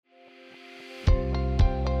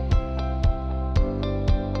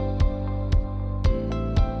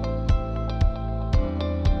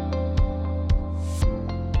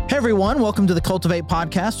everyone. Welcome to the Cultivate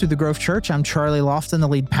podcast through the Grove Church. I'm Charlie Lofton, the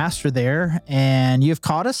lead pastor there, and you've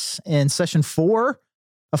caught us in session 4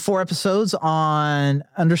 of 4 episodes on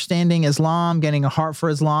understanding Islam, getting a heart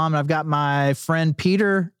for Islam. And I've got my friend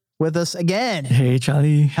Peter with us again. Hey,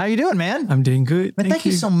 Charlie. How you doing, man? I'm doing good. Thank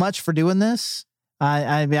you so much for doing this.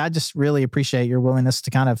 I just really appreciate your willingness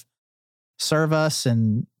to kind of serve us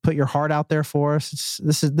and put your heart out there for us.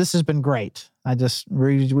 This has been great.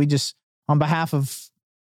 We just on behalf of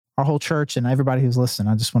our whole church and everybody who's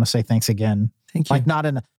listening, I just want to say thanks again. Thank you. Like not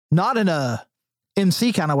in a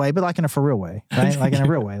MC kind of way, but like in a for real way, right? Like in a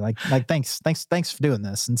real way. Like thanks for doing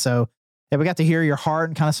this. And so yeah, we got to hear your heart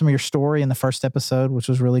and kind of some of your story in the first episode, which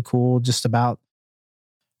was really cool, just about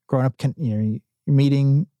growing up, you're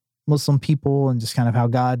meeting Muslim people and just kind of how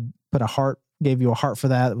God gave you a heart for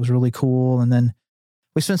that. It was really cool. And then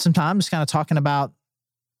we spent some time just kind of talking about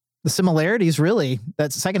the similarities, really.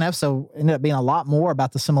 That second episode ended up being a lot more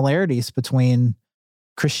about the similarities between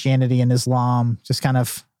Christianity and Islam. Just kind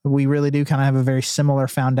of, we really do kind of have a very similar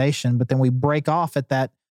foundation, but then we break off at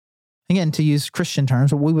that, again, to use Christian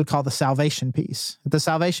terms, what we would call the salvation piece. At the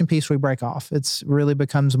salvation piece, we break off. It's really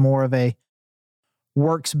becomes more of a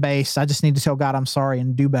works-based, I just need to tell God I'm sorry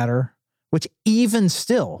and do better, which even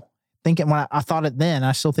still, thinking when I thought it then,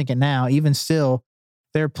 I still think it now, even still,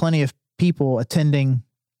 there are plenty of people attending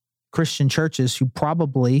Christian churches who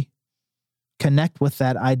probably connect with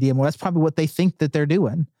that idea. Well, that's probably what they think that they're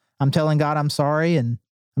doing. I'm telling God I'm sorry and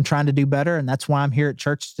I'm trying to do better. And that's why I'm here at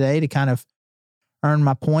church today, to kind of earn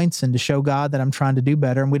my points and to show God that I'm trying to do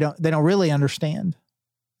better. And they don't really understand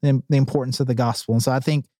the importance of the gospel. And so I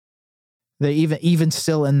think that even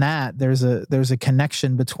still in that, there's a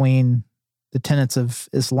connection between the tenets of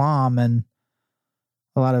Islam and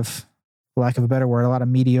a lot of, for lack of a better word, a lot of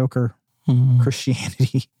mediocre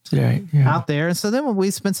Christianity out there. And so then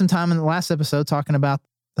we spent some time in the last episode talking about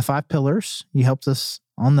the 5 pillars. You helped us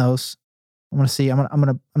on those. I'm not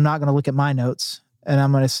going to look at my notes, and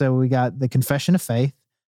I'm going to say we got the confession of faith,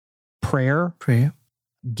 prayer,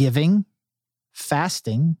 giving,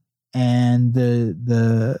 fasting, and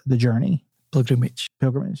the journey. Pilgrimage.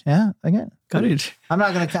 Yeah, again. Got it. I'm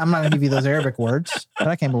not gonna give you those Arabic words, but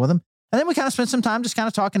I came up with them. And then we kind of spent some time just kind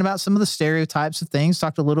of talking about some of the stereotypes of things.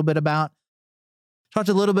 Talked a little bit about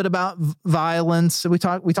violence. We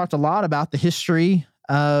talked a lot about the history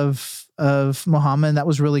of Muhammad. That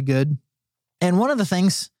was really good. And one of the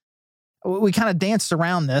things we kind of danced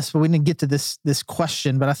around this, but we didn't get to this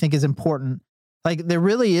question, but I think is important. Like there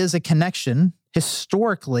really is a connection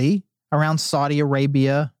historically around Saudi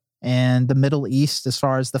Arabia and the Middle East as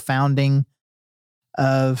far as the founding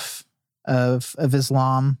of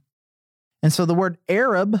Islam. And so the word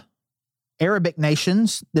Arabic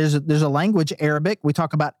nations, there's a language Arabic. We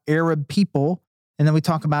talk about Arab people, and then we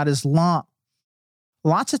talk about Islam.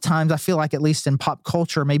 Lots of times I feel like, at least in pop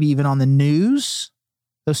culture, maybe even on the news,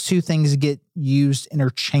 those two things get used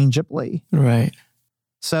interchangeably. Right.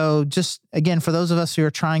 So just, again, for those of us who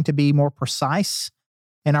are trying to be more precise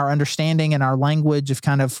in our understanding and our language of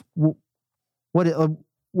kind of what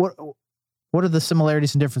are the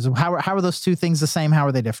similarities and differences? How are those two things the same? How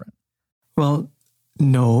are they different? Well,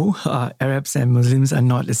 no, Arabs and Muslims are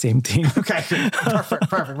not the same thing. Okay, perfect.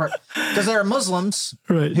 Because there are Muslims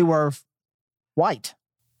who are white.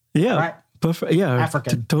 Yeah, right? Perfect. Yeah,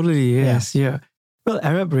 African. Totally, yes, yeah. Well,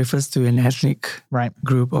 Arab refers to an ethnic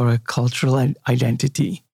group or a cultural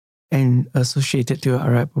identity and associated to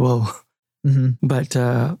Arab world. Mm-hmm. But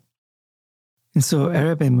and so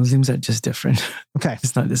Arab and Muslims are just different. Okay.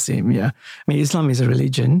 It's not the same, yeah. I mean, Islam is a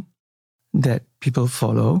religion that people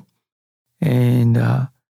follow. And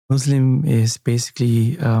Muslim is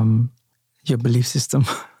basically your belief system.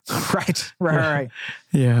 Right.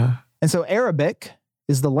 Yeah. And so Arabic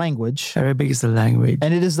is the language. Arabic is the language.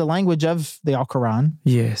 And it is the language of the Al-Quran.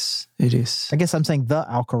 Yes, it is. I guess I'm saying the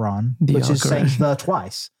Al-Quran, which is saying the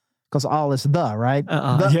twice. Because all is the, right? The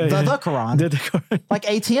Quran. The Quran. Like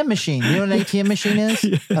ATM machine. You know what an ATM machine is?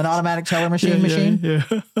 Yes. An automatic teller machine. Yeah.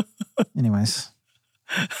 Anyways.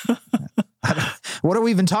 What are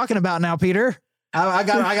we even talking about now, Peter? I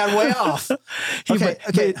got way off. Okay.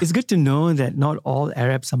 It's good to know that not all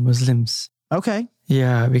Arabs are Muslims. Okay.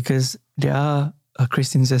 Yeah, because there are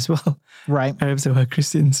Christians as well. Right. Arabs who are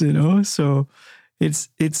Christians, So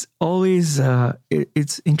it's always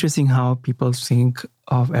it's interesting how people think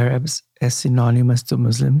of Arabs as synonymous to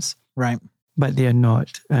Muslims. Right. But they are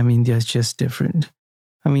not. I mean, they're just different.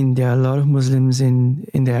 I mean, there are a lot of Muslims in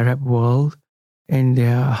the Arab world, and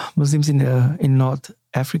there are Muslims in North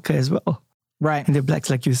Africa as well. Right. And they're blacks,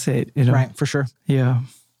 like you said. Right, for sure. Yeah.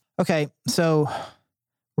 Okay, so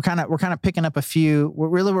we're kind of picking up a few.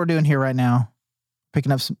 What we're doing here right now,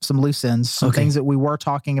 picking up some loose ends, some things that we were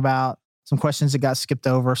talking about, some questions that got skipped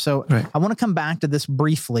over. So I want to come back to this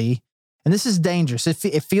briefly. And this is dangerous.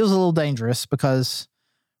 It feels a little dangerous because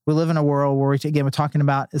we live in a world where, we're talking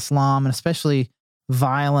about Islam, and especially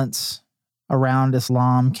violence around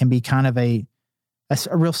Islam can be kind of a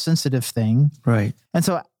real sensitive thing. Right. And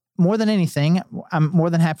so more than anything, I'm more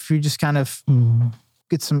than happy for you to just kind of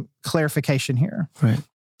get some clarification here. Right.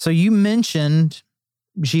 So you mentioned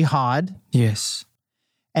jihad. Yes.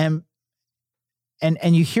 And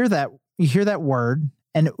you hear that word,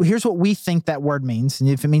 and here's what we think that word means. And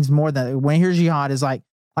if it means more than, when I hear jihad is like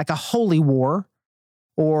a holy war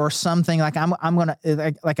or something like I'm going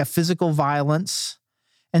to like a physical violence.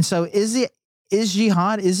 And so is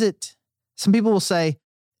jihad, some people will say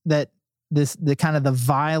that the kind of the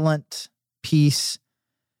violent piece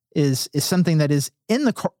is something that is in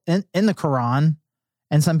the Quran,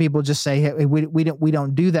 and some people just say, hey, we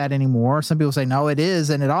don't do that anymore. Some people say no, it is,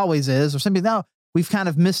 and it always is, or some people no, we've kind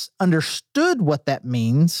of misunderstood what that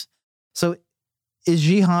means. So is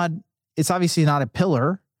jihad? It's obviously not a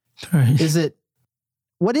pillar. Right. Is it?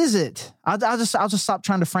 What is it? I'll just stop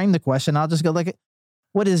trying to frame the question. I'll just go like,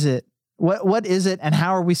 what is it? What is it, and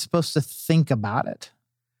how are we supposed to think about it?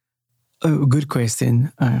 Oh, good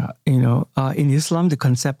question. In Islam, the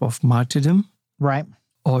concept of martyrdom, right,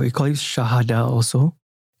 or we call it shahada also,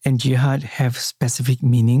 and jihad have specific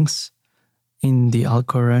meanings in the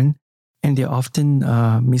Al-Quran, and they're often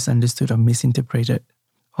misunderstood or misinterpreted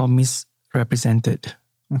or misrepresented.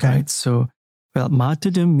 Okay. Right? So,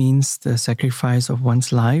 martyrdom means the sacrifice of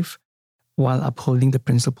one's life while upholding the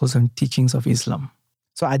principles and teachings of Islam.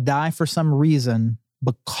 So I die for some reason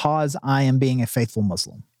because I am being a faithful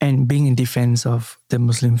Muslim. And being in defense of the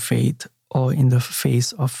Muslim faith or in the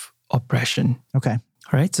face of oppression. Okay.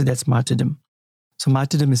 All right. So that's martyrdom. So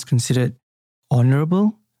martyrdom is considered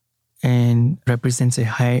honorable and represents a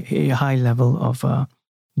high level of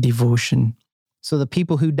devotion. So the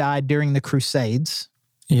people who died during the Crusades,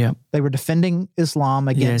 they were defending Islam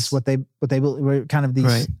against what they were kind of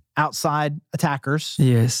these outside attackers.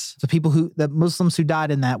 Yes. So the Muslims who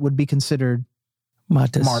died in that would be considered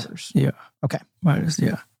martyrs. Yeah. Okay. Martyrs.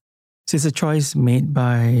 Yeah. So it's a choice made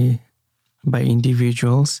by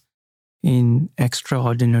individuals in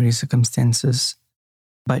extraordinary circumstances,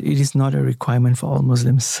 but it is not a requirement for all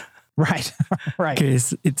Muslims. Right. Right.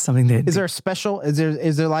 Because it's something that is there a special? Is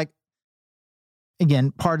there like,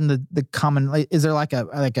 again, pardon the common? Is there like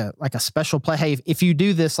a special play? Hey, if you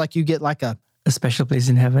do this, like you get like a special place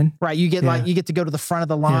in heaven, right? You get like you get to go to the front of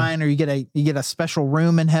the line, or you get a special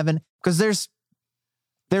room in heaven, because there's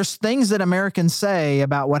things that Americans say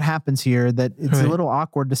about what happens here that it's a little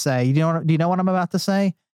awkward to say. Do you know what I'm about to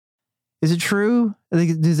say? Is it true?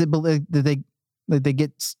 Did they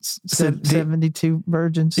get 72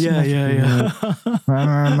 virgins? Yeah.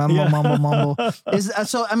 Mumble.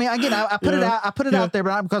 So I mean, again, I put it out. I put it out there, but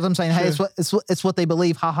not because I'm saying, hey, it's what they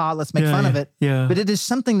believe. Ha, let's make fun of it. Yeah. But it is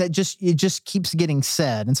something that just keeps getting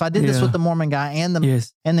said. And so I did this with the Mormon guy and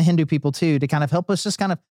the Hindu people too, to kind of help us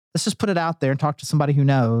let's just put it out there and talk to somebody who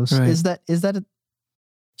knows. Right. Is that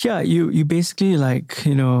Yeah, you basically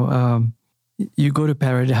you go to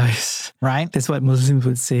paradise. Right. That's what Muslims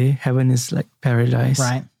would say. Heaven is like paradise.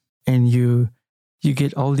 Right. And you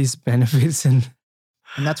get all these benefits and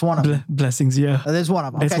that's one of them. Blessings, yeah. There's one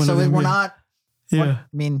of them. That's okay, so we're not... Yeah. I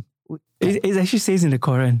mean... It actually says in the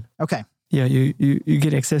Quran. Okay. Yeah, you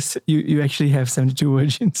get access. You actually have 72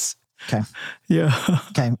 virgins. Okay. Yeah.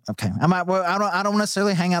 Okay. I don't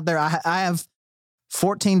necessarily hang out there. I have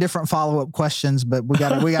 14 different follow-up questions, but we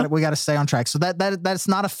got to stay on track. So that's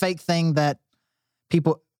not a fake thing that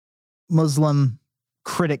Muslim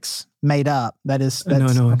critics made up. That's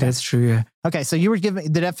no, that's true. Yeah. Okay. So you were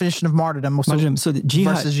giving the definition of martyrdom. So the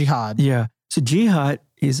jihad versus jihad. Yeah. So jihad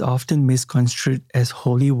is often misconstrued as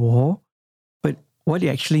holy war, but what it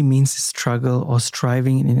actually means is struggle or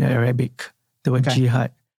striving in Arabic, the word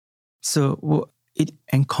jihad. So it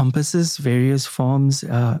encompasses various forms,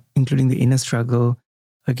 including the inner struggle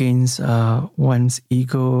against one's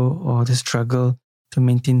ego, or the struggle to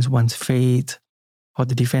maintain one's faith, or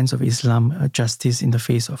the defense of Islam, justice in the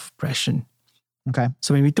face of oppression. Okay.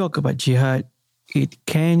 So when we talk about jihad, it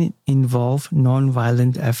can involve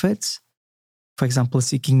non-violent efforts. For example,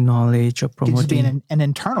 seeking knowledge or promoting. It could just be an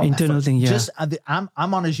internal effort. Thing, yeah. Just I'm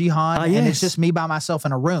on a jihad, and it's just me by myself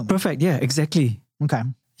in a room. Perfect. Yeah, exactly. Okay.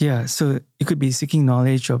 Yeah, so it could be seeking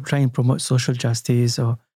knowledge or trying to promote social justice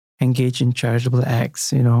or engage in charitable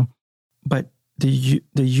acts, But the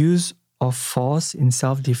use of force in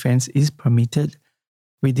self-defense is permitted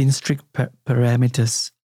within strict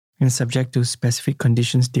parameters and subject to specific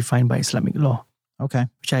conditions defined by Islamic law. Okay.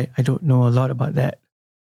 Which I don't know a lot about that.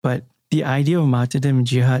 But the idea of martyrdom and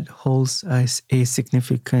jihad holds as a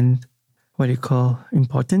significant,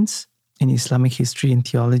 importance in Islamic history and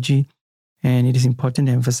theology. And it is important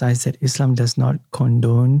to emphasize that Islam does not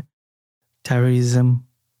condone terrorism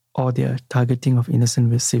or the targeting of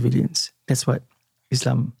innocent civilians. That's what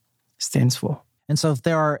Islam stands for. And so if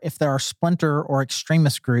there are splinter or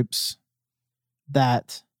extremist groups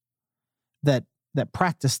that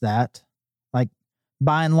practice that, like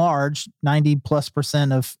by and large,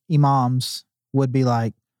 90+% of imams would be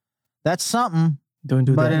like, that's something, don't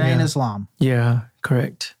do but that. It ain't Islam. Yeah,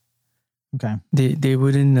 correct. Okay. They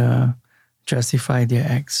wouldn't justify their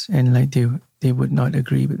acts, and like they would not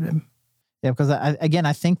agree with them. Yeah, because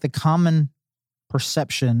I think the common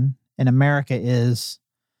perception in America is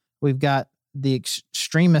we've got the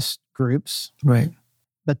extremist groups, right?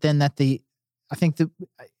 But then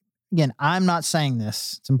again, I'm not saying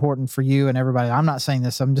this. It's important for you and everybody. I'm not saying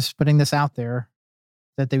this. I'm just putting this out there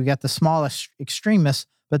that we got the smallest extremists,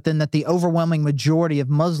 but then that the overwhelming majority of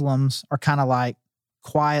Muslims are kind of like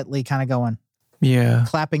quietly kind of going,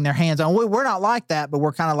 clapping their hands. Oh, we're not like that, but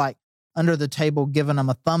we're kind of like under the table giving them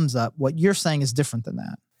a thumbs up. What you're saying is different than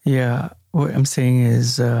that. Yeah. What I'm saying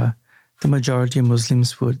is the majority of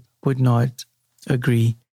Muslims would not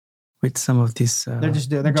agree with some of this. They're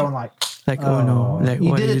going like, oh no, like you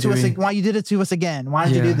what did are it you to doing? us. Why you did it to us again? Why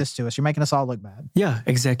did you do this to us? You're making us all look bad. Yeah,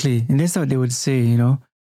 exactly. And that's what they would say,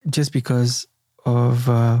 just because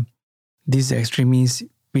of these extremists,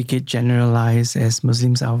 we get generalized as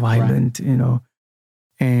Muslims are violent, and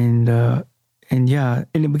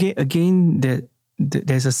again, that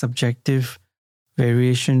there's a subjective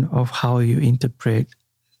variation of how you interpret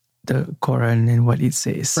the Quran and what it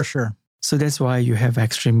says. For sure. So that's why you have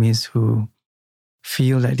extremists who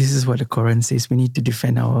feel that this is what the Quran says. We need to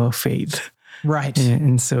defend our faith. Right.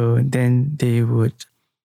 And so then they would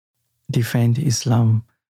defend Islam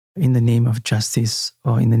in the name of justice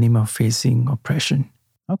or in the name of facing oppression.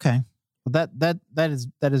 Okay. Well, that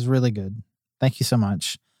is really good. Thank you so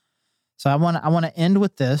much. So I want to end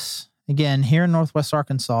with this. Again, here in Northwest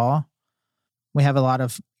Arkansas, we have a lot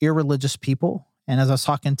of irreligious people. And as I was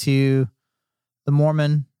talking to the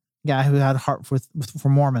Mormon guy who had a heart for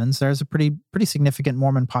Mormons, there's a pretty significant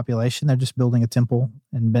Mormon population. They're just building a temple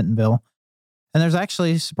in Bentonville. And there's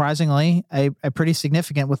actually, surprisingly, a pretty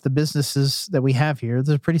significant, with the businesses that we have here,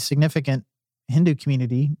 there's a pretty significant Hindu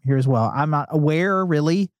community here as well. I'm not aware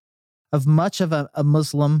really of much of a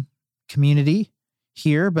Muslim community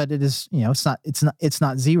here, but it is, it's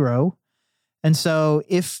not zero. And so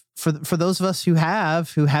if for those of us who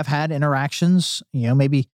have had interactions,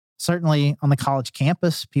 maybe certainly on the college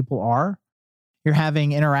campus, you're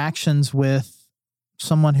having interactions with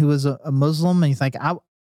someone who is a Muslim, and you think,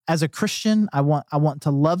 as a Christian, I want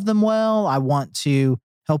to love them well. I want to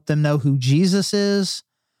help them know who Jesus is,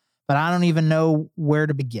 but I don't even know where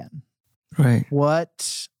to begin. Right.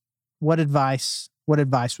 What advice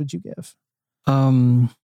would you give? When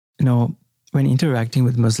interacting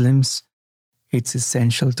with Muslims, it's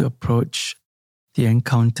essential to approach the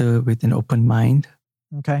encounter with an open mind.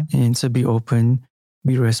 Okay. And so be open,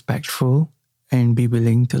 be respectful, and be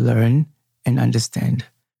willing to learn and understand.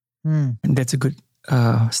 And that's a good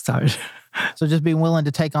start. So just being willing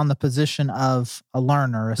to take on the position of a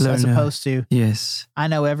learner. As opposed to, yes, I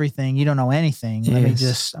know everything, you don't know anything.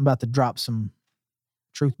 Yes. I'm about to drop some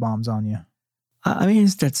truth bombs on you. I mean,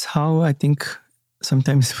 that's how I think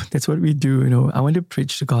sometimes that's what we do. I want to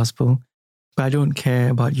preach the gospel, but I don't care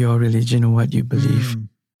about your religion or what you believe.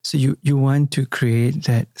 So you want to create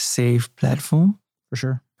that safe platform. For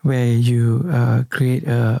sure. Where you create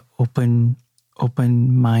a open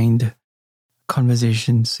mind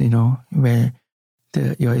conversations, where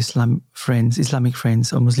your Islamic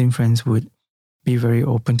friends or Muslim friends would be very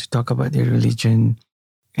open to talk about their religion.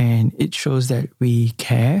 And it shows that we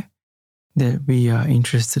care, that we are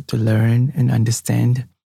interested to learn and understand.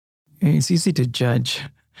 And it's easy to judge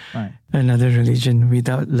another religion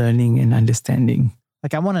without learning and understanding.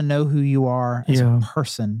 Like, I want to know who you are as a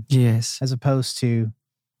person. Yes. As opposed to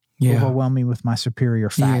overwhelm me with my superior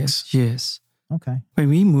facts. Yes. Okay. When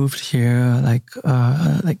we moved here, like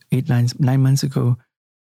 9 months ago,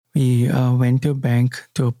 we went to a bank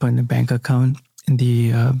to open a bank account, and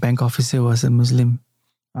the bank officer was a Muslim.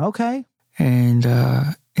 Okay. And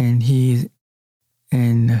he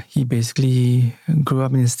basically grew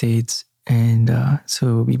up in the States, and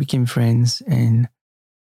so we became friends, and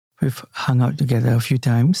we've hung out together a few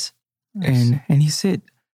times. Nice. And he said,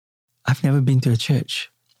 "I've never been to a church.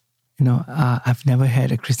 I've never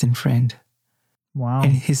had a Christian friend." Wow.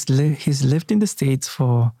 And he's lived in the States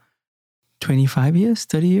for 25 years,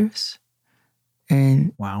 30 years.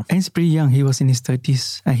 And wow, and he's pretty young. He was in his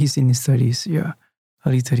 30s. He's in his 30s, yeah,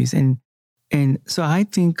 early 30s. And so I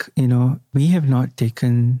think, we have not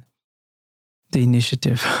taken the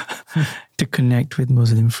initiative to connect with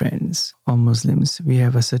Muslim friends or Muslims. We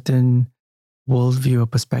have a certain worldview or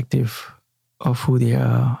perspective of who they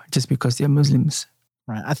are just because they're Muslims.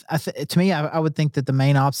 Right. To me, I would think that the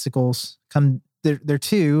main obstacles come, they're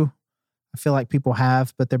two I feel like people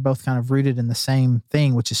have, but they're both kind of rooted in the same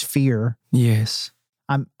thing, which is fear. Yes.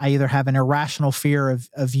 I either have an irrational fear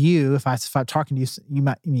of you. If I'm talking to you, you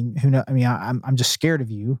might, who knows? I'm just scared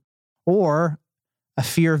of you, or a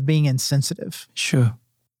fear of being insensitive. Sure.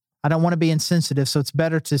 I don't want to be insensitive, so it's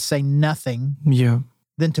better to say nothing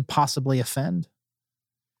than to possibly offend.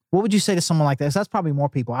 What would you say to someone like this? That's probably more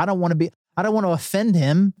people. I don't want to offend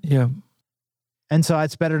him. Yeah. And so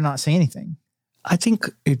it's better to not say anything. I think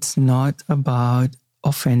it's not about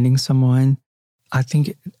offending someone. I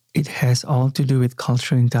think it has all to do with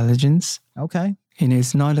cultural intelligence. Okay. And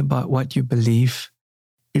it's not about what you believe.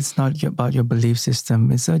 It's not about your belief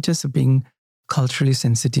system. It's just being culturally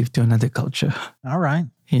sensitive to another culture. All right.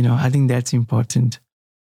 I think that's important.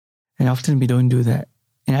 And often we don't do that.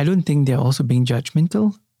 And I don't think they're also being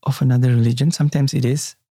judgmental of another religion. Sometimes it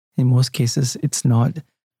is. In most cases, it's not.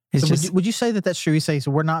 It's so would you say that that's true? You say,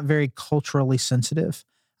 so we're not very culturally sensitive.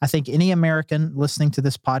 I think any American listening to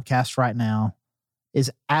this podcast right now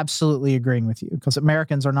is absolutely agreeing with you, because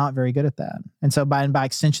Americans are not very good at that. And so by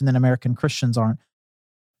extension, then American Christians aren't.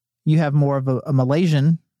 You have more of a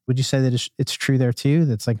Malaysian. Would you say that it's true there too?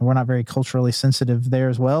 That's like, we're not very culturally sensitive there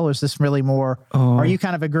as well? Or is this really more, are you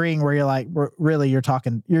kind of agreeing where you're like, really, you're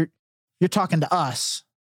talking to us?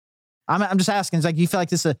 I'm just asking, it's like, you feel like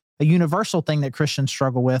this is a universal thing that Christians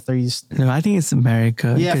struggle with, or No, I think it's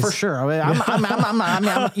America. Yeah, for sure.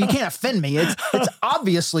 You can't offend me. It's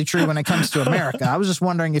obviously true when it comes to America. I was just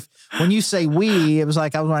wondering if, when you say we, it was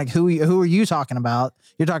like, I was like, who are you talking about?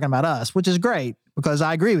 You're talking about us, which is great, because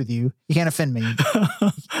I agree with you. You can't offend me.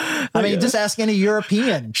 Just ask any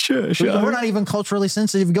European. Sure. We're not even culturally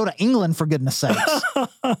sensitive. Go to England, for goodness sakes.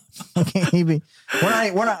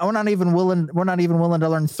 We're not even willing to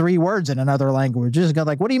learn 3 words in another language. Just go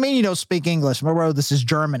like, what do you mean you don't speak English? Bro, this is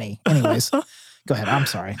Germany. Anyways, go ahead. I'm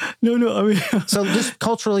sorry. No. So just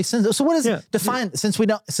culturally sensitive. So what is define?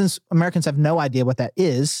 Since Americans have no idea what that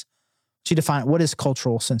is, she define what is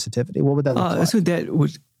cultural sensitivity. What would that look like? So that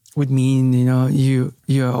would mean,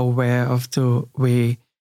 you're aware of the way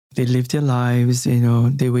they live their lives,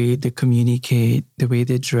 the way they communicate, the way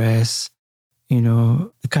they dress,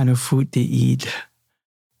 the kind of food they eat,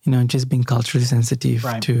 just being culturally sensitive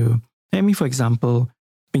to, for example,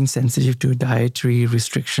 being sensitive to dietary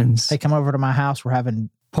restrictions. They come over to my house, we're having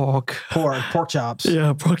pork chops.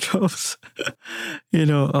 Yeah, pork chops.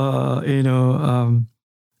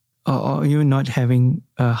 Or even not having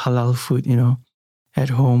halal food, at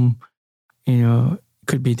home,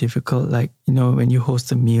 could be difficult. Like, when you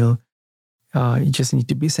host a meal, you just need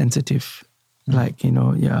to be sensitive. Mm-hmm. Like,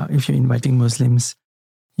 if you're inviting Muslims,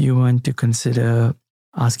 you want to consider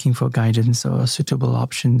asking for guidance or suitable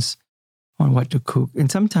options on what to cook. And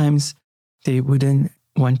sometimes they wouldn't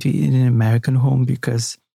want to eat in an American home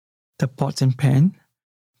because the pot and pan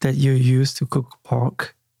that you use to cook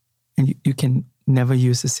pork, and you can never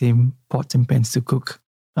use the same pot and pans to cook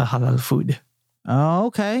a halal food. Oh,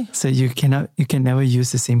 okay. So you can never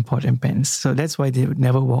use the same pot and pans. So that's why they would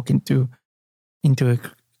never walk into a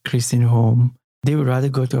Christian home. They would rather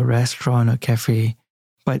go to a restaurant or cafe.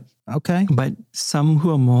 But some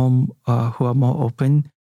who are more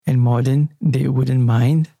open and modern, they wouldn't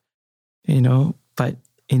mind, But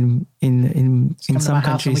in some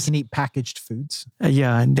countries, we can eat packaged foods.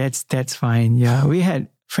 That's fine. Yeah, we had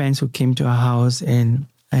friends who came to our house, and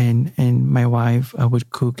my wife would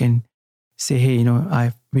cook and say, hey,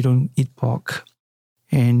 we don't eat pork,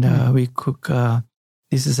 and we cook.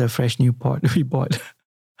 This is a fresh new pot we bought.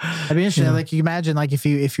 That'd be interesting. Like, you imagine, like, if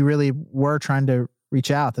you really were trying to reach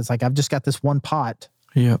out, it's like, I've just got this one pot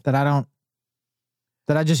that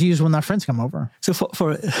I just use when my friends come over. So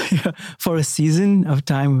for a season of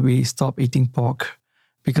time, we stopped eating pork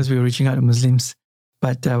because we were reaching out to Muslims.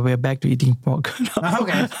 But we're back to eating pork.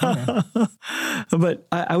 Okay. But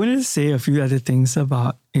I wanted to say a few other things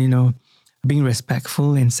about, being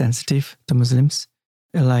respectful and sensitive to Muslims.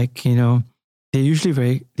 Like, they're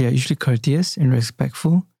usually courteous and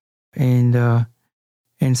respectful, and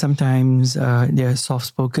sometimes they're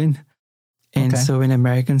soft-spoken. And so when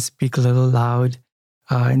Americans speak a little loud,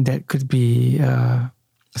 and that could be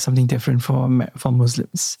something different for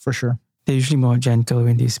Muslims. For sure. They're usually more gentle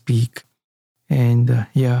when they speak. And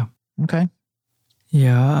Okay.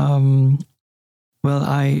 Yeah. Well,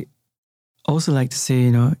 also like to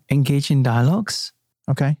say, engage in dialogues.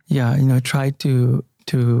 Okay. Yeah, try to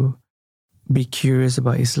be curious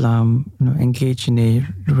about Islam, engage in a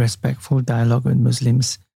respectful dialogue with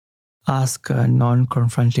Muslims, ask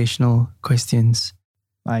non-confrontational questions.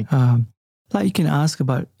 Like you can ask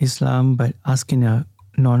about Islam, but ask in a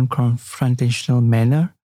non-confrontational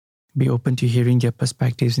manner. Be open to hearing their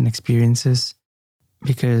perspectives and experiences,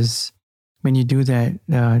 because when you do that,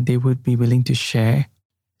 they would be willing to share.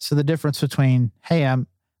 So the difference between, hey,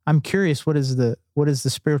 I'm curious, what is the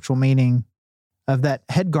spiritual meaning of that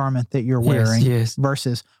head garment that you're wearing? Yes.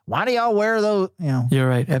 Versus, why do y'all wear those? You're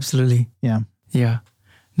right. Absolutely. Yeah.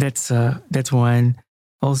 That's one.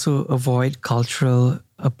 Also, avoid cultural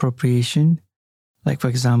appropriation. Like, for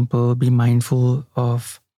example, be mindful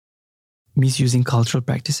of misusing cultural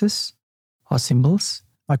practices or symbols.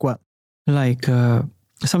 Like what? Like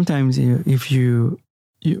sometimes if you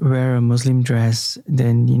wear a Muslim dress,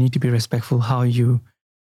 then you need to be respectful how you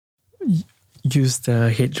use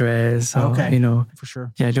the headdress. Or, okay. For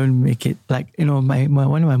sure. Yeah, don't make it like, my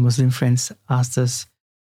one of my Muslim friends asked us,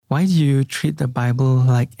 why do you treat the Bible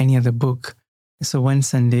like any other book? So one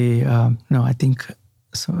Sunday, I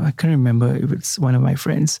can't remember if it's one of my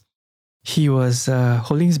friends. He was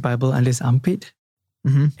holding his Bible under his armpit.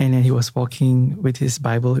 Mm-hmm. And then he was walking with his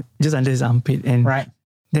Bible just under his armpit. And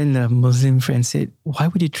then the Muslim friend said, why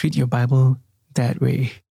would you treat your Bible that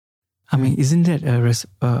way? I mean, isn't that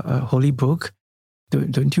a holy book?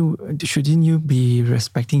 Shouldn't you be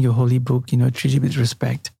respecting your holy book, treat it with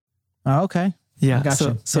respect? Oh, okay. Yeah.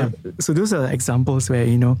 So those are examples where,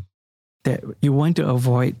 that you want to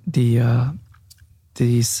avoid these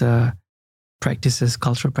practices,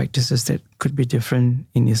 cultural practices that could be different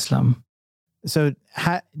in Islam. So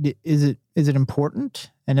is it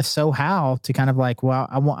important? And if so, how to kind of like, well,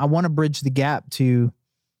 I want to bridge the gap to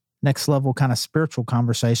next level kind of spiritual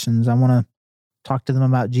conversations. I want to talk to them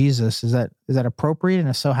about Jesus. Is that appropriate? And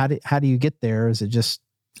if so, how do you get there? Is it just?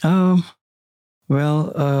 The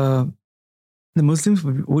Muslims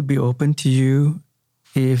would be open to you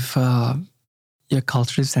if you're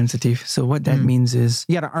culturally sensitive. So what that means is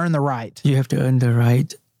you got to earn the right. You have to earn the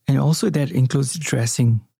right. And also that includes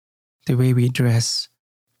dressing, the way we dress.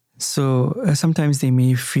 So sometimes they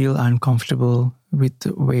may feel uncomfortable with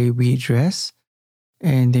the way we dress,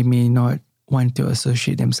 and they may not want to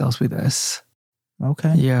associate themselves with us.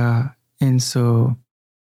 Okay. Yeah. And so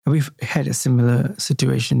we've had a similar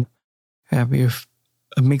situation with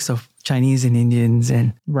a mix of Chinese and Indians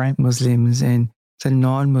and Muslims. And the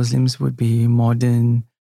non-Muslims would be modern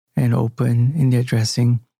and open in their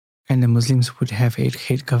dressing, and the Muslims would have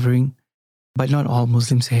head covering. But not all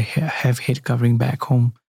Muslims have head covering back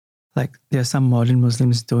home. Like there are some modern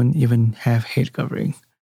Muslims don't even have head covering.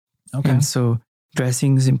 Okay. And so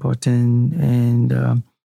dressing is important, and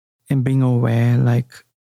being aware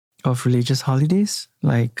of religious holidays,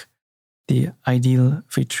 like the Eid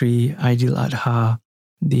Fitri, Eid Adha,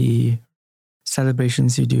 the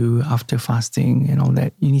celebrations you do after fasting and all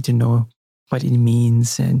that. You need to know what it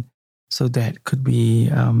means, and so that could be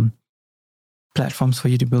platforms for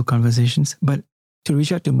you to build conversations. But to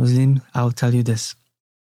reach out to Muslims, I'll tell you this.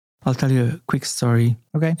 I'll tell you a quick story,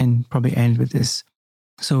 and probably end with this.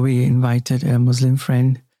 So we invited a Muslim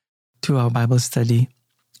friend to our Bible study,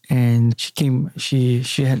 and she came. She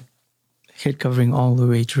had head covering all the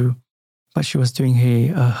way through, but she was doing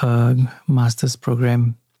her master's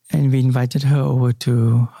program, and we invited her over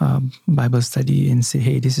to Bible study and say,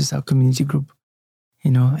 hey, this is our community group,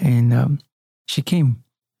 and she came.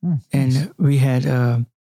 And nice. We had, I'm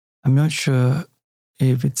not sure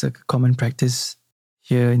if it's a common practice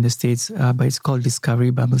here in the States, but it's called Discovery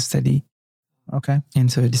Bible Study. Okay.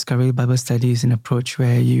 And so Discovery Bible Study is an approach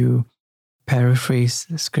where you paraphrase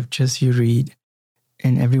the scriptures you read,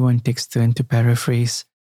 and everyone takes turn to paraphrase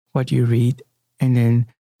what you read and then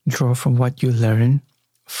draw from what you learn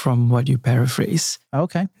from what you paraphrase.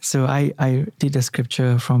 Okay. So I did a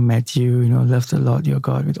scripture from Matthew, love the Lord your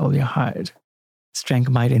God with all your heart, strength,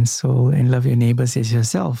 might, and soul, and love your neighbors as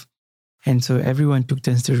yourself. And so everyone took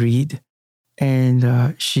turns to read,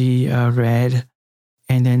 and she read,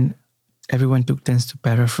 and then everyone took turns to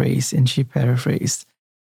paraphrase, and she paraphrased.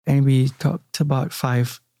 And we talked about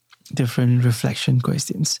 5 different reflection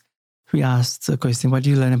questions. We asked the question, what do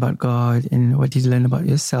you learn about God? And what did you learn about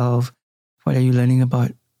yourself? What are you learning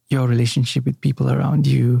about your relationship with people around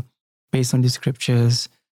you based on the scriptures?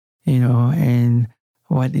 And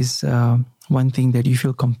what is one thing that you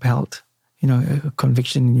feel compelled, a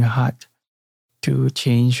conviction in your heart to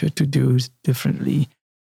change or to do differently?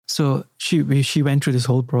 So she went through this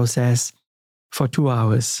whole process for 2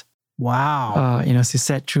 hours. Wow. She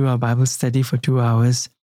sat through our Bible study for 2 hours,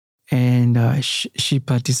 And she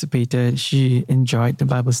participated. She enjoyed the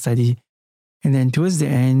Bible study. And then towards the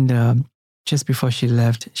end, just before she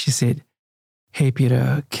left, she said, "Hey,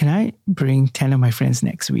 Peter, can I bring 10 of my friends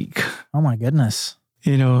next week?" Oh my goodness.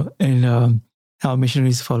 And our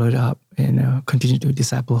missionaries followed up and continued to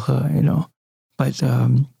disciple her, But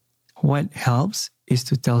what helps is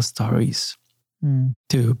to tell stories,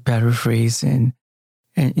 to paraphrase and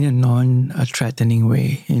in a non-threatening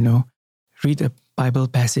way, read a Bible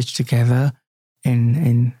passage together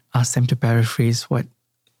and ask them to paraphrase what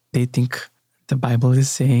they think the Bible is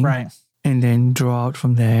saying. Right. And then draw out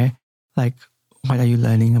from there, like, what are you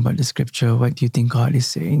learning about the scripture? What do you think God is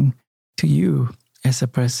saying to you as a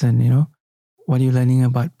person, What are you learning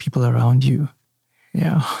about people around you?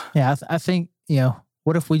 Yeah. Yeah. I think,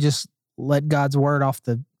 what if we just let God's word off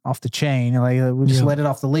the chain? Like we just let it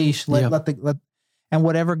off the leash, let and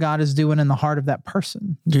whatever God is doing in the heart of that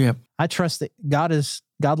person. Yeah. I trust that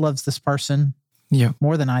God loves this person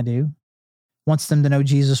more than I do, wants them to know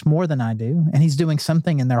Jesus more than I do. And he's doing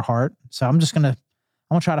something in their heart. So I'm going to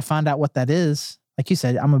try to find out what that is. Like you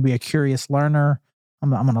said, I'm going to be a curious learner. I'm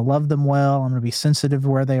going to love them well. I'm going to be sensitive to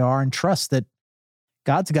where they are and trust that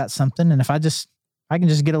God's got something. And if I can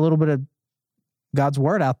just get a little bit of God's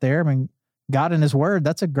word out there. I mean, God and his word,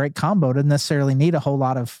 that's a great combo. Doesn't necessarily need a whole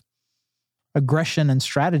lot of aggression and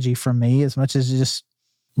strategy from me as much as just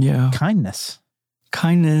kindness.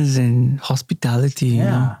 Kindness and hospitality.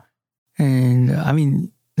 Yeah. And I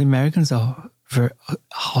mean, the Americans are very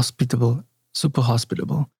hospitable, super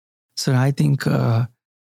hospitable. So I think all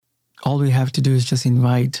we have to do is just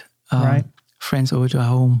invite friends over to our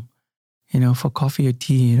home, for coffee or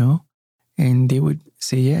tea, and they would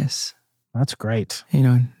say yes. That's great.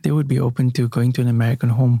 They would be open to going to an American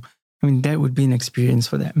home. I mean, that would be an experience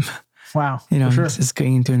for them. Wow. Sure. Just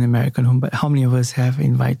going into an American home. But how many of us have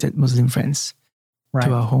invited Muslim friends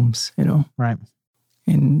to our homes, Right.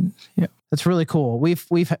 And that's really cool. We've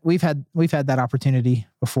had that opportunity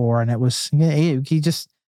before, and it was we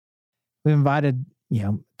invited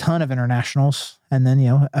a ton of internationals, and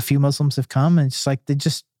then a few Muslims have come, and it's like you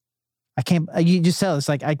just tell it's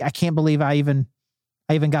like I can't believe I even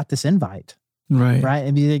got this invite. Right.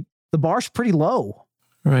 I mean, the bar's pretty low.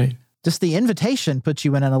 Right. Just the invitation puts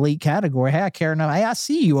you in an elite category. Hey, I care enough. Hey, I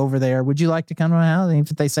see you over there. Would you like to come to my house? And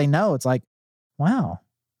if they say no, it's like, wow,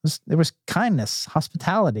 there was kindness,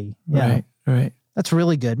 hospitality. Yeah. Right. That's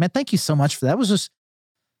really good, man. Thank you so much for that. It was just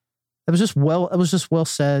well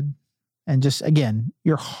said. And just, again,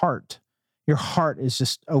 your heart is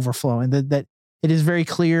just overflowing. That it is very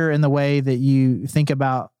clear in the way that you think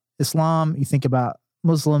about Islam, you think about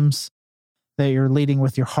Muslims, that you're leading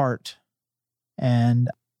with your heart. And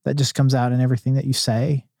that just comes out in everything that you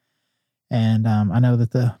say. And I know that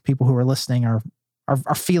the people who are listening are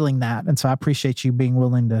feeling that. And so I appreciate you being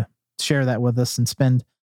willing to share that with us and spend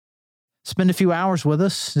a few hours with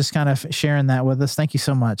us, just kind of sharing that with us. Thank you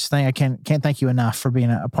so much. I can't thank you enough for being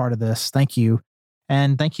a part of this. Thank you.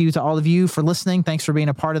 And thank you to all of you for listening. Thanks for being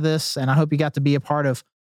a part of this. And I hope you got to be a part of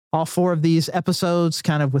all 4 of these episodes,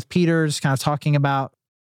 kind of with Peter, just kind of talking about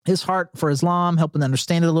his heart for Islam, helping to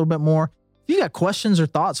understand it a little bit more. If you got questions or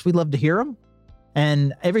thoughts, we'd love to hear them.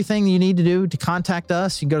 And everything you need to do to contact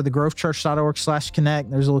us, you can go to thegrovechurch.org/connect.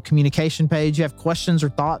 There's a little communication page. You have questions or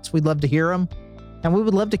thoughts, we'd love to hear them. And we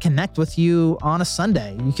would love to connect with you on a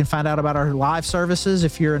Sunday. You can find out about our live services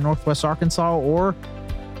if you're in Northwest Arkansas, or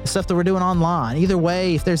the stuff that we're doing online. Either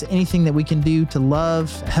way, if there's anything that we can do to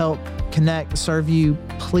love, help, connect, serve you,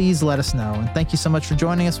 please let us know. And thank you so much for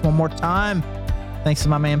joining us one more time. Thanks to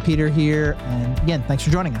my man Peter here. And again, thanks for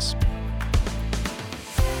joining us.